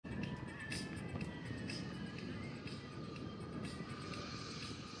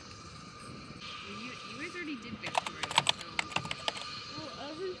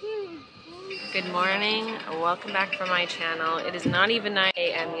Good morning, welcome back from my channel. It is not even 9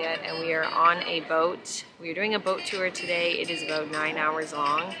 a.m. yet and we are on a boat. We are doing a boat tour today. It is about 9 hours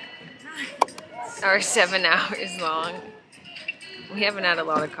long, or 7 hours long. We haven't had a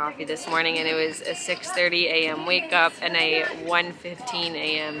lot of coffee this morning and it was a 6:30 a.m. wake up and a 1:15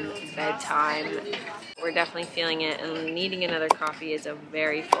 a.m. bedtime. We're definitely feeling it and needing another coffee. Is a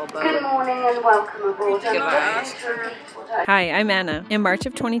very full boat. Good morning and welcome aboard. Goodbye. Hi, I'm Anna. In March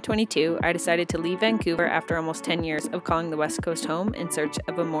of 2022, I decided to leave Vancouver after almost 10 years of calling the West Coast home in search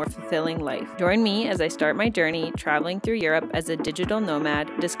of a more fulfilling life. Join me as I start my journey traveling through Europe as a digital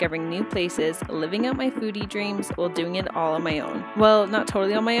nomad, discovering new places, living out my foodie dreams while doing it all on my own. Well, not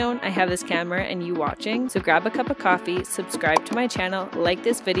totally on my own. I have this camera and you watching, so grab a cup of coffee, subscribe to my channel, like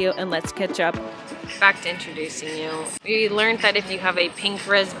this video, and let's catch up. Back to introducing you. We learned that if you have a pink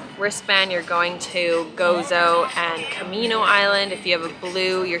wristband, you're going to Gozo and Comino Island. If you have a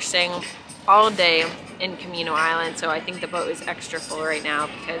blue, you're staying all day in Comino Island. So I think the boat is extra full right now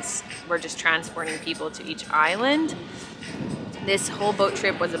because we're just transporting people to each island. This whole boat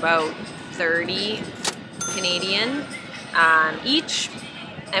trip was about 30 Canadian each.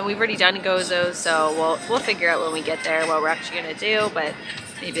 And we've already done Gozo, so we'll figure out when we get there what we're actually gonna do, but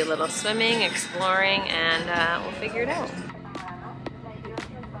maybe a little swimming, exploring, and we'll figure it out.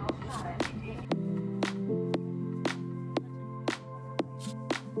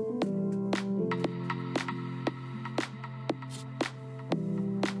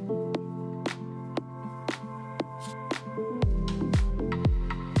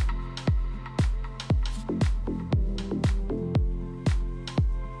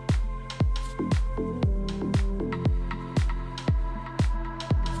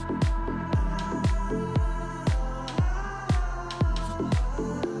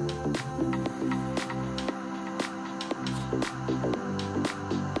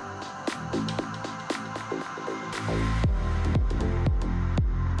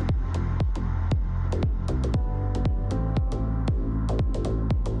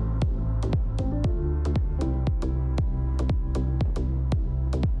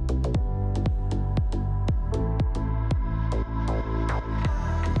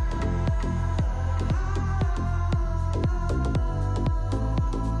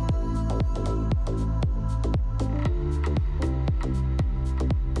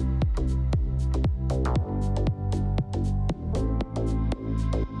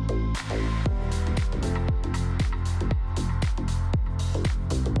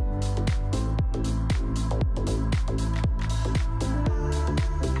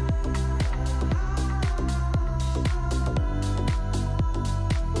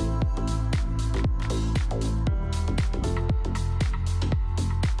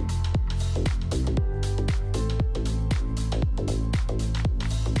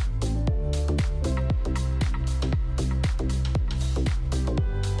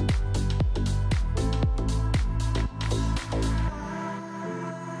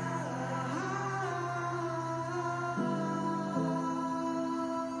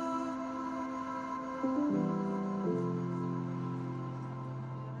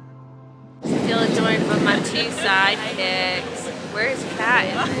 Still joined from my two sidekicks. Where's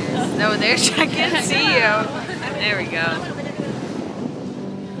Kat? No, there's I can't see you. There we go.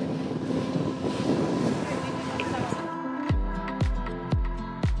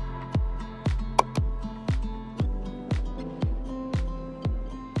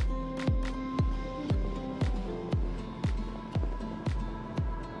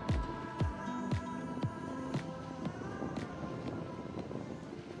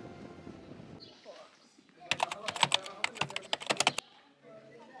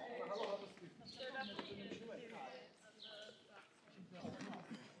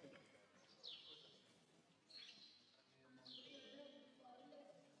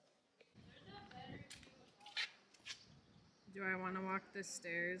 Do I want to walk the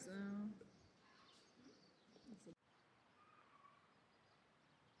stairs though?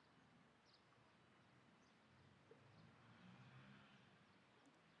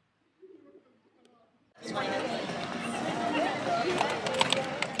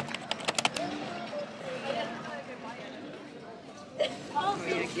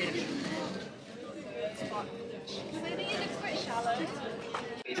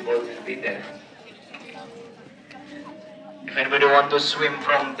 If anybody want to swim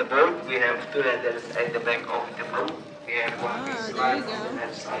from the boat, we have two ladders at the back of the boat. We have one big slide on the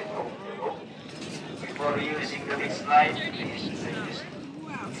left side of the boat. Before using the big slide, please read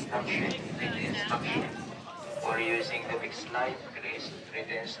the instruction. For using the big slide, please read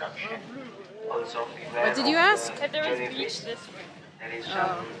the instruction. Also, beware What did you ask? jellyfish. There is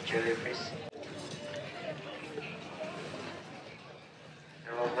some jellyfish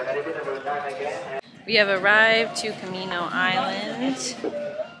We have arrived to Comino Island.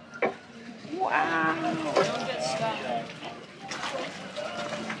 Wow.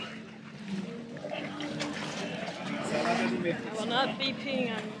 I will not be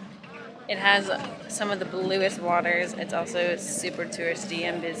peeing on you. It has some of the bluest waters. It's also super touristy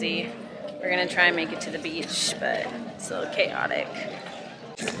and busy. We're gonna try and make it to the beach, but it's a little chaotic.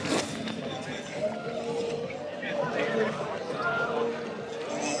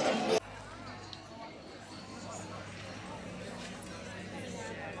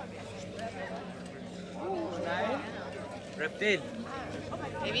 Reptil.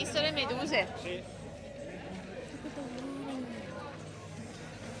 Hai visto le meduse? Sì.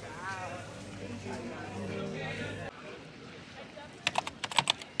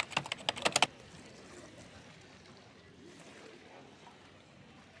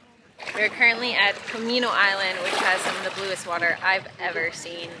 We're currently at Comino Island, which has some of the bluest water I've ever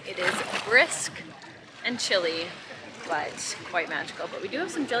seen. It is brisk and chilly, but quite magical. But we do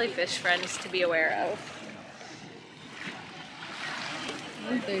have some jellyfish friends to be aware of.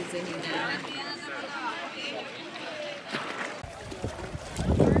 I think there's any now.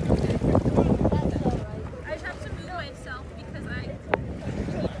 I just have to move myself because I...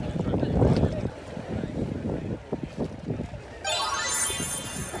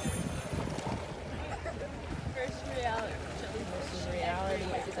 First reality. Versus reality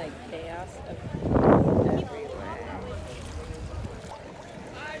is like chaos everywhere.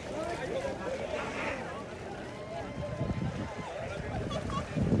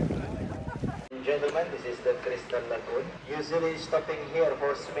 Gentlemen, this is the Crystal Lagoon. Usually stopping here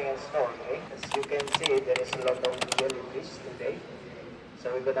for swimming and snorkeling. As you can see, there is a lot of jellyfish today.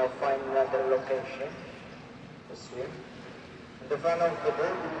 So we're gonna find another location to swim. In the front of the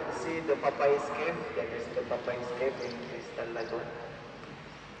boat, you can see the Papayas Cave. That is the Papayas Cave in Crystal Lagoon.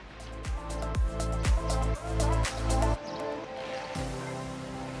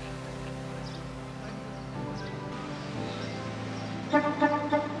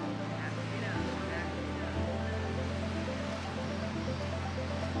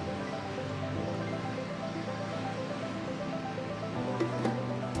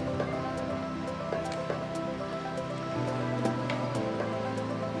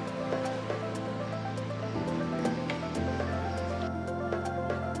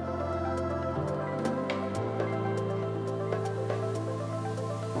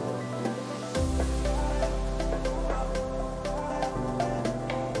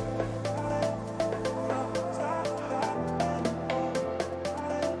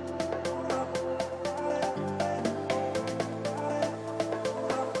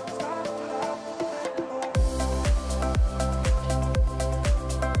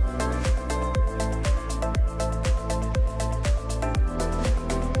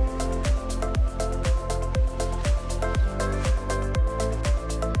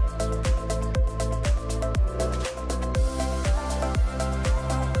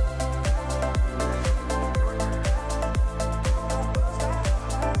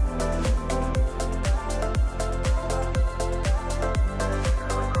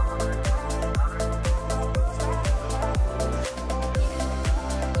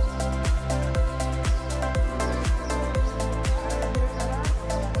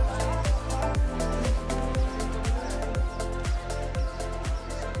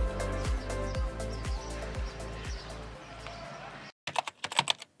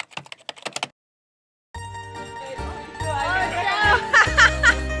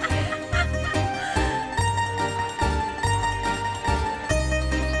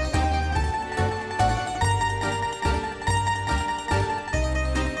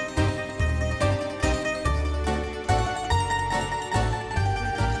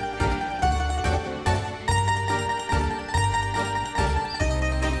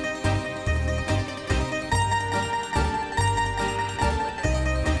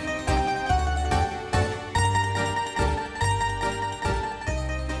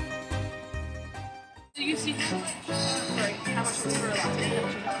 Do you see how much we were allowed to?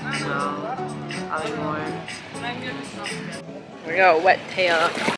 No, probably more. I'm gonna stop. We got a wet tail.